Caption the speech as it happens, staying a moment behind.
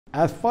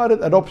As far as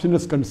adoption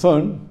is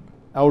concerned,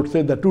 I would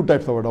say there are two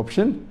types of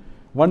adoption.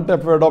 One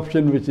type of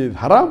adoption which is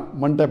haram,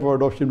 one type of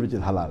adoption which is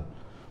halal.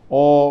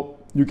 Or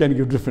you can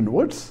give different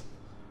words.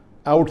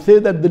 I would say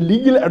that the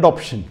legal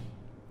adoption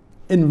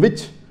in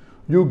which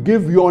you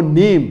give your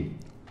name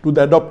to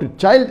the adopted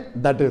child,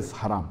 that is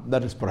haram,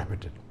 that is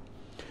prohibited.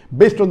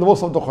 Based on the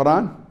verse of the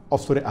Quran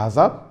of Surah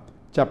Ahzab,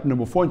 chapter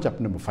number 4 and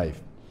chapter number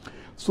 5.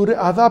 Surah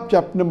Ahzab,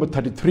 chapter number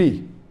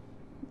 33,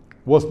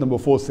 verse number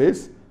 4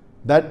 says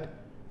that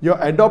your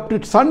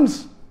adopted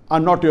sons are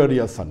not your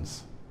real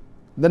sons.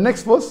 The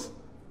next verse,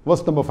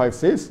 verse number 5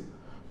 says,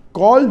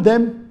 call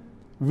them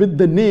with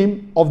the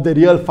name of the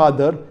real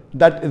father,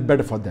 that is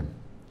better for them.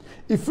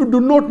 If you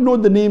do not know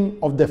the name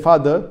of their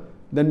father,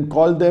 then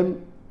call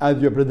them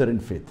as your brother in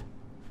faith.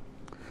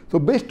 So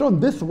based on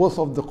this verse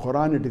of the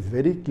Quran, it is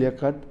very clear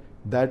cut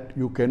that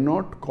you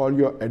cannot call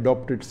your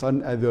adopted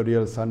son as your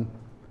real son.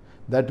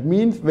 That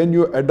means when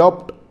you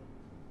adopt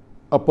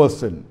a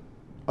person,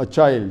 a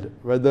child,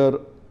 whether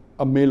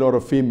a male or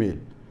a female,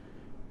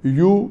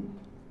 you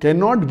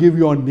cannot give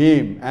your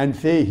name and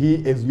say he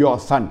is your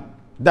son.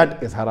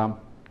 That is haram.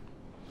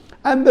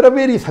 And there are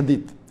various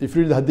hadith. If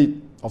you read the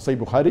hadith of Sahih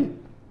Bukhari,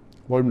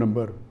 volume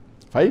number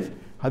 5,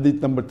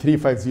 hadith number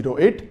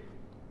 3508,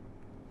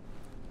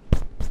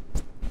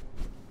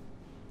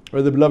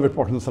 where the beloved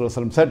Prophet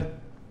ﷺ said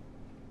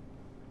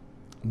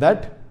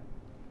that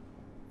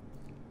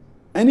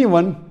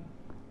anyone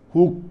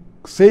who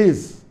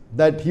says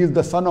that he is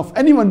the son of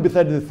anyone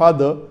besides his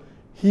father,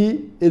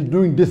 he is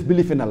doing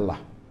disbelief in Allah.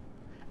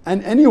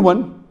 And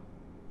anyone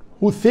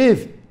who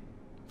says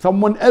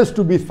someone else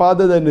to be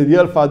father than a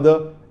real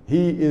father,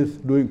 he is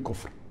doing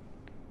kufr.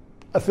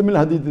 A similar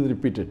hadith is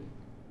repeated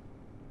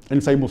in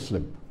Sahih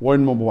Muslim,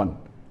 volume number 1,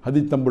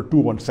 hadith number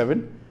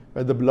 217,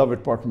 where the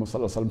beloved Prophet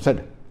ﷺ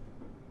said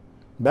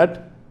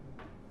that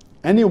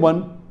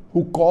anyone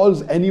who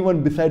calls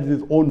anyone besides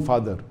his own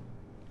father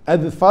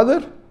as his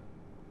father,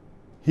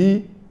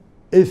 he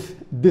is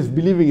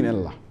disbelieving in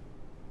Allah.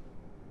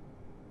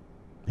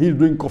 He is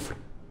doing kufr.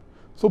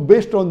 So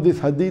based on this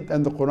hadith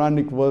and the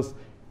Quranic verse,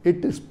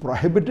 it is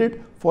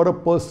prohibited for a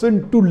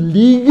person to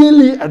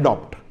legally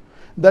adopt.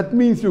 That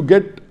means you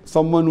get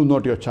someone who is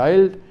not your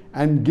child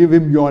and give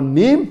him your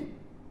name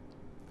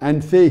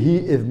and say he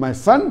is my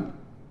son.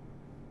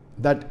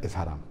 That is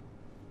haram.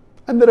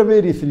 And there are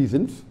various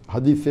reasons.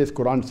 Hadith says,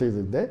 Quran says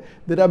it there.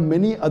 There are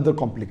many other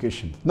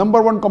complications.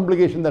 Number one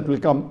complication that will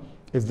come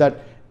is that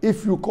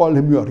if you call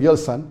him your real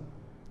son,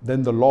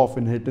 then the law of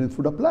inheritance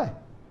would apply.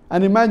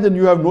 And imagine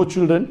you have no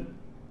children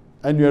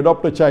and you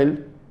adopt a child,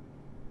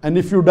 and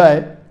if you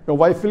die, your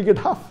wife will get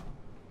half.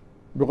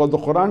 Because the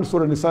Quran,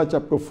 Surah Nisa,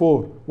 chapter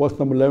 4, verse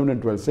number 11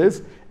 and 12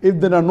 says, if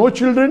there are no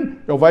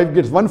children, your wife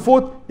gets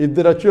 1/4. If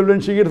there are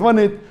children, she gets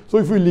 1/8. So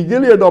if you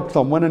legally adopt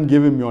someone and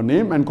give him your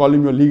name and call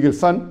him your legal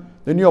son,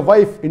 then your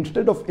wife,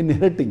 instead of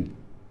inheriting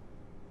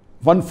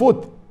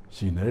 1/4,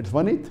 she inherits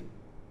 1/8.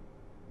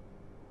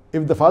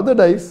 If the father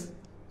dies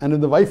and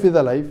if the wife is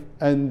alive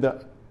and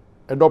the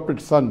adopted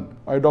son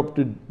or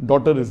adopted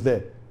daughter is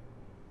there,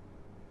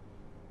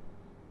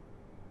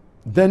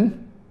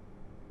 then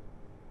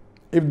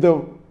if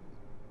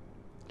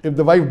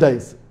the wife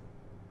dies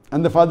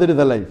and the father is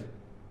alive,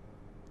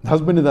 the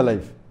husband is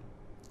alive.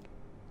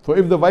 So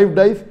if the wife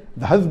dies,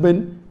 the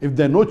husband, if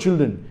there are no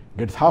children,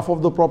 gets half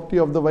of the property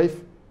of the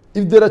wife.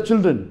 If there are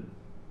children,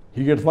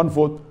 he gets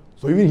 1/4.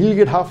 So even he'll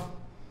get half.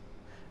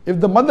 If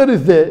the mother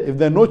is there, if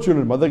there are no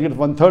children, mother gets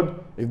 1/3.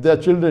 If there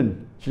are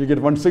children, she'll get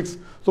 1/6.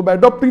 So by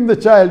adopting the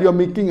child, you're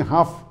making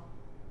half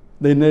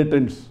the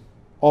inheritance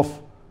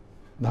of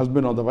the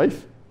husband or the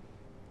wife.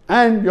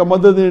 And your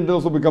mother's inheritance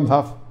also becomes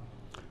half.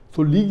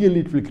 So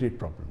legally it will create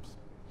problems.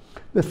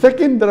 The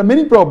second, there are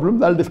many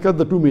problems. I'll discuss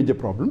the two major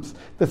problems.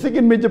 The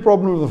second major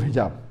problem is of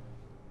hijab.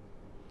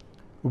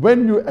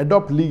 When you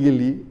adopt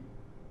legally,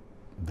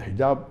 the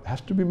hijab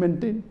has to be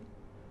maintained.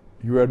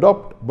 You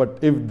adopt, but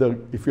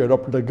if you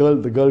adopted a girl,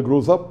 the girl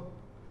grows up,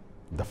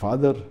 the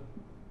father,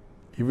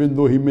 even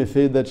though he may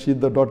say that she's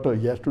the daughter,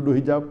 he has to do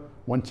hijab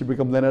once she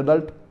becomes an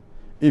adult.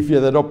 If he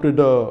has adopted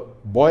a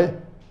boy,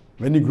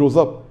 when he grows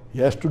up, he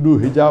has to do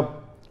hijab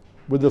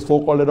with the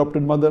so-called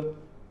adopted mother.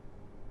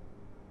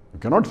 You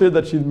cannot say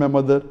that she's my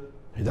mother.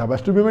 Hijab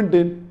has to be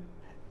maintained.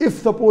 If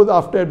suppose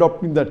after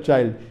adopting that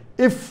child,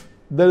 if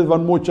there is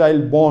one more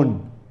child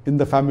born in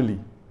the family,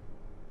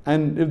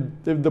 and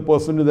if the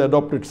person is the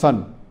adopted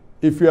son,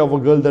 if you have a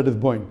girl that is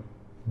born,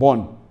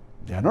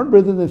 they are not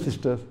brothers and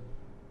sisters.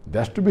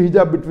 There has to be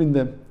hijab between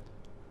them.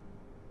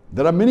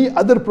 There are many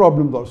other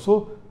problems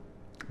also.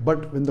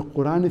 But when the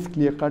Quran is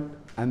clear cut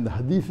and the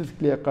Hadith is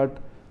clear cut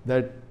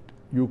that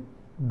you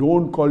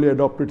don't call your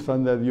adopted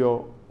sons as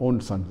your own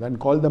sons and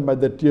call them by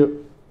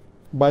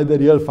the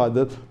real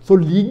fathers. So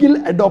legal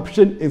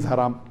adoption is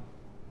haram.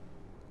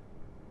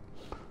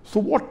 So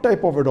what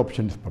type of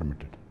adoption is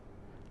permitted?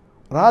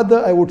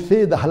 Rather, I would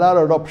say the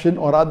halal adoption,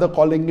 or rather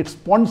calling it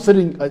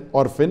sponsoring an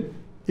orphan,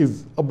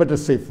 is a better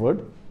safe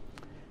word,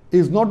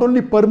 is not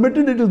only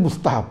permitted, it is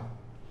mustahab.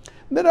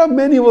 There are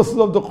many verses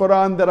of the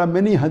Quran, there are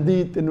many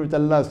hadith in which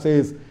Allah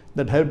says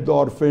that help the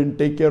orphan,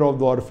 take care of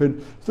the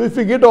orphan. So if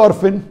you get an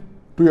orphan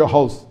to your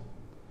house,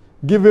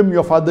 give him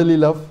your fatherly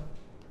love,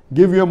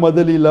 give your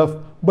motherly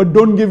love, but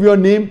don't give your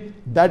name.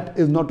 That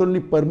is not only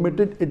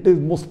permitted, it is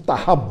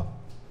mustahab.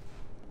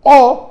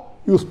 Or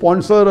you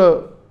sponsor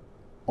a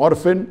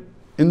orphan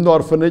in the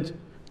orphanage,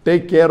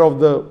 take care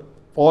of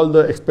all the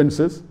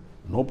expenses,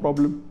 no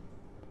problem.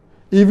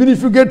 Even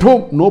if you get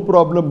home, no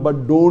problem,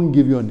 but don't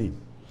give your name.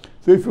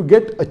 So if you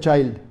get a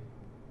child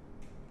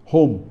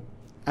home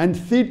and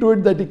see to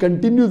it that he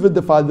continues with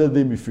the father's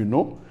name if you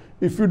know.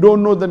 If you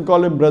don't know, then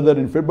call him brother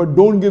in faith, but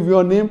don't give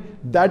your name.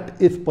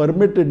 That is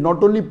permitted.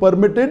 Not only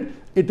permitted,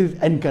 it is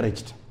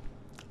encouraged.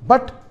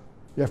 But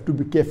you have to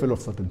be careful of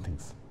certain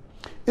things.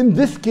 In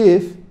this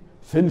case,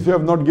 since you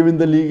have not given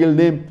the legal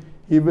name,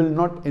 he will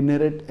not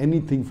inherit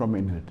anything from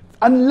inheritance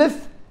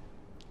unless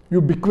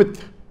you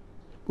bequeath.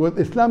 Because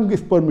Islam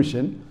gives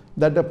permission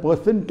that a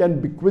person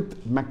can bequeath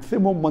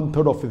maximum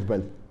 1/3 of his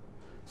wealth.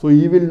 So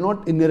he will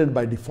not inherit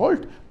by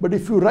default. But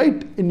if you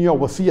write in your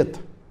wasiyat,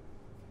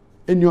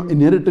 in your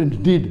inheritance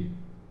deed,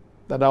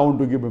 that I want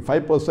to give him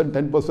 5%,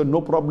 10%,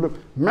 no problem.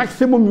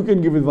 Maximum you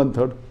can give is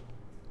 1/3.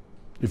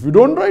 If you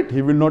don't write,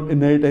 he will not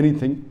inherit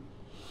anything.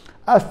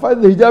 As far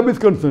as the hijab is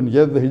concerned,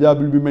 yes, the hijab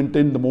will be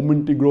maintained the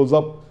moment he grows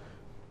up.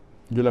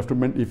 You'll have to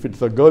maintain. If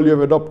it's a girl you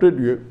have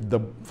adopted, the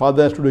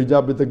father has to do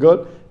hijab with the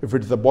girl. If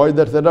it's a boy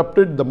that's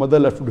adopted, the mother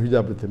will have to do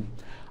hijab with him.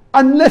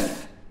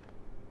 Unless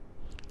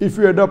if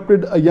you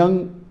adopted a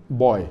young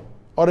boy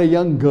or a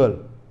young girl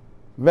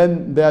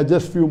when they are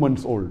just few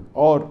months old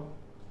or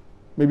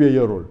maybe a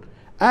year old,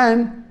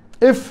 and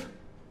if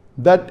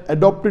that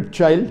adopted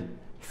child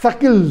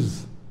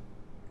suckles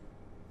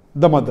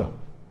the mother,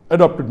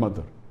 adopted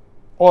mother,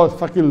 or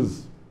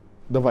suckles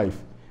the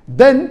wife,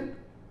 then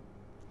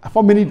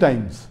for many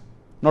times,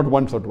 not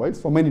once or twice,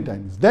 for many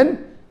times,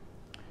 then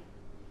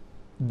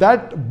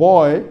that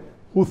boy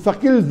who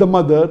suckles the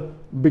mother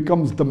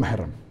becomes the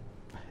mahram.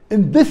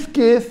 In this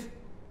case,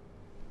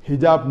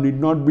 hijab need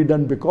not be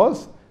done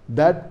because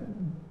that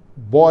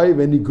boy,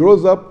 when he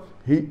grows up,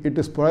 it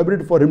is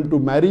prohibited for him to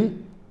marry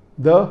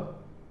the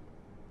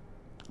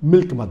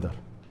milk mother.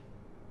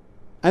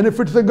 And if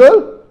it's a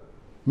girl,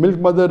 milk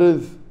mother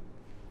is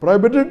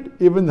prohibited,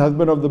 even the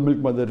husband of the milk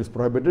mother is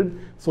prohibited.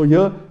 So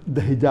here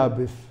the hijab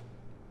is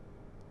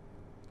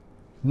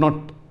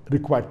not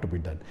required to be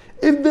done.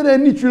 If there are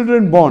any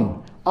children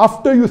born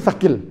after you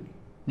suckle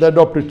the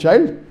adopted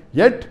child,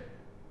 yet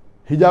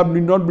hijab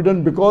need not be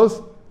done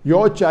because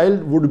your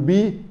child would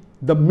be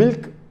the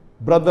milk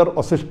brother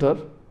or sister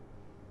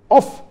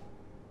of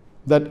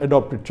that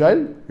adopted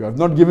child. You have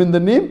not given the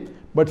name,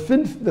 but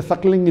since the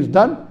suckling is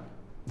done,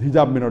 the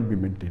hijab may not be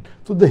maintained.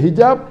 So the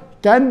hijab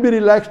can be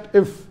relaxed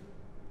if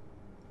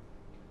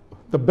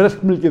the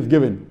breast milk is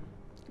given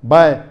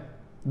by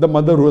the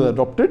mother who is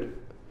adopted.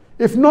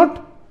 If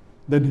not,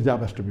 then hijab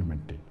has to be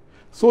maintained.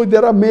 So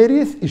there are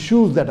various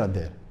issues that are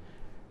there.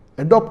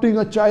 Adopting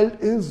a child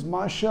is,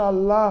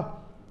 mashallah,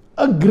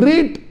 a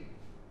great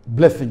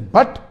blessing,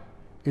 but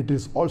it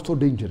is also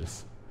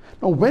dangerous.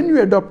 Now when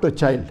you adopt a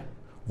child,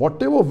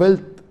 whatever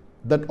wealth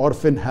that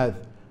orphan has,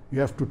 you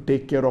have to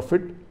take care of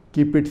it,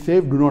 keep it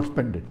safe, do not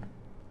spend it.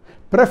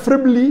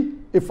 Preferably,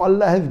 if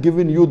Allah has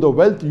given you the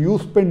wealth, you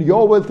spend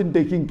your wealth in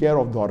taking care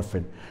of the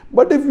orphan.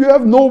 But if you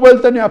have no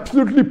wealth and you're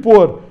absolutely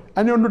poor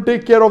and you want to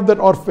take care of that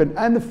orphan,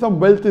 and if some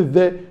wealth is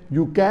there,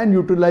 you can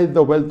utilize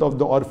the wealth of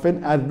the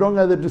orphan as long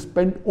as it is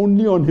spent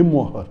only on him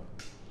or her.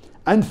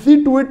 And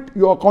see to it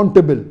you are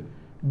accountable.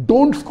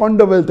 Don't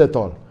squander wealth at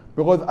all.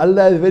 Because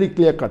Allah is very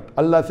clear cut.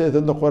 Allah says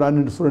in the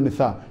Quran in Surah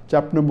Nisa,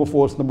 chapter number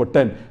 4, verse number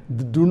 10,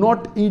 do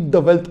not eat the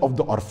wealth of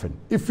the orphan.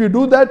 If you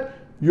do that,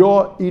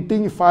 you're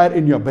eating fire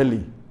in your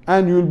belly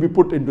and you will be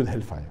put into the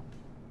hellfire.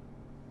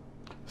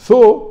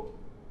 So,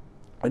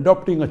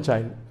 adopting a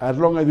child, as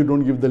long as you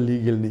don't give the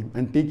legal name,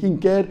 and taking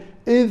care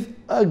is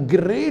a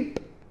great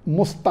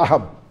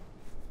mustahab.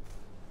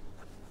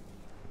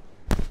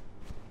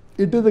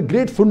 It is a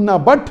great sunnah,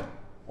 but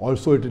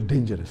also it is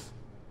dangerous.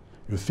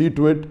 You see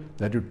to it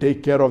that you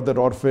take care of that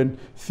orphan.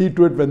 See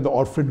to it when the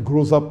orphan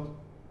grows up.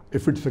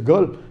 If it's a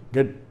girl,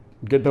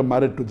 get her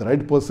married to the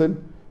right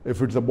person.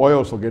 If it's a boy,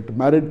 also get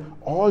married.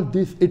 All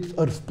this, it's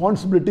a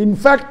responsibility. In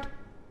fact,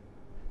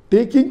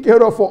 taking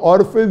care of an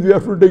orphan, you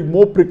have to take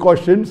more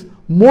precautions,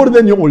 more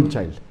than your own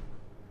child.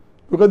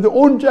 Because the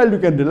own child you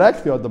can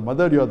relax, you are the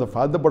mother, you are the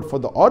father. But for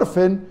the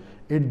orphan,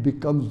 it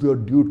becomes your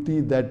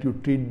duty that you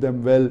treat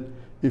them well.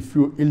 If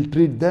you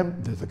ill-treat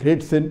them, there's a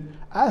great sin.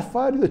 As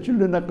far as the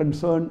children are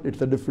concerned,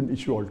 it's a different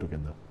issue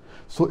altogether.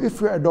 So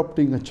if you're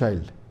adopting a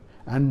child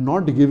and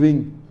not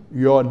giving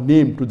your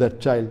name to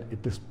that child,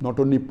 it is not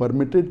only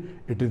permitted,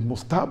 it is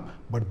mustahab,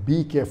 but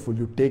be careful.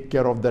 You take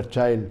care of that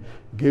child,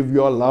 give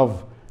your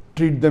love,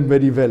 treat them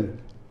very well,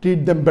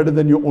 treat them better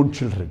than your own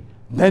children.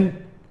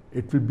 Then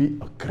it will be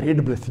a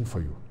great blessing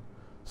for you.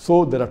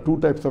 So there are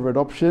two types of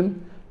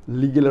adoption.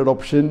 Legal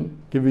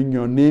adoption, giving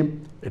your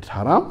name, it's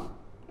haram.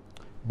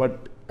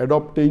 But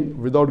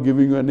adopting without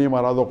giving your name,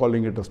 or rather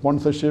calling it a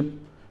sponsorship,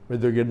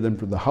 whether you get them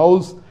to the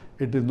house,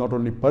 it is not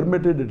only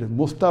permitted, it is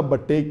mustahab,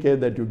 but take care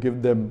that you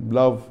give them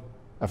love,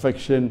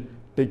 affection,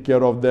 take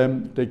care of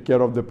them, take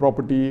care of the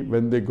property.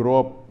 When they grow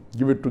up,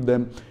 give it to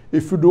them.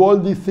 If you do all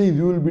these things,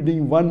 you will be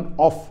doing one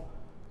of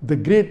the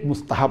great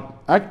mustahab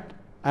act,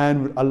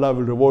 and Allah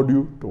will reward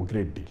you to a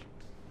great deal.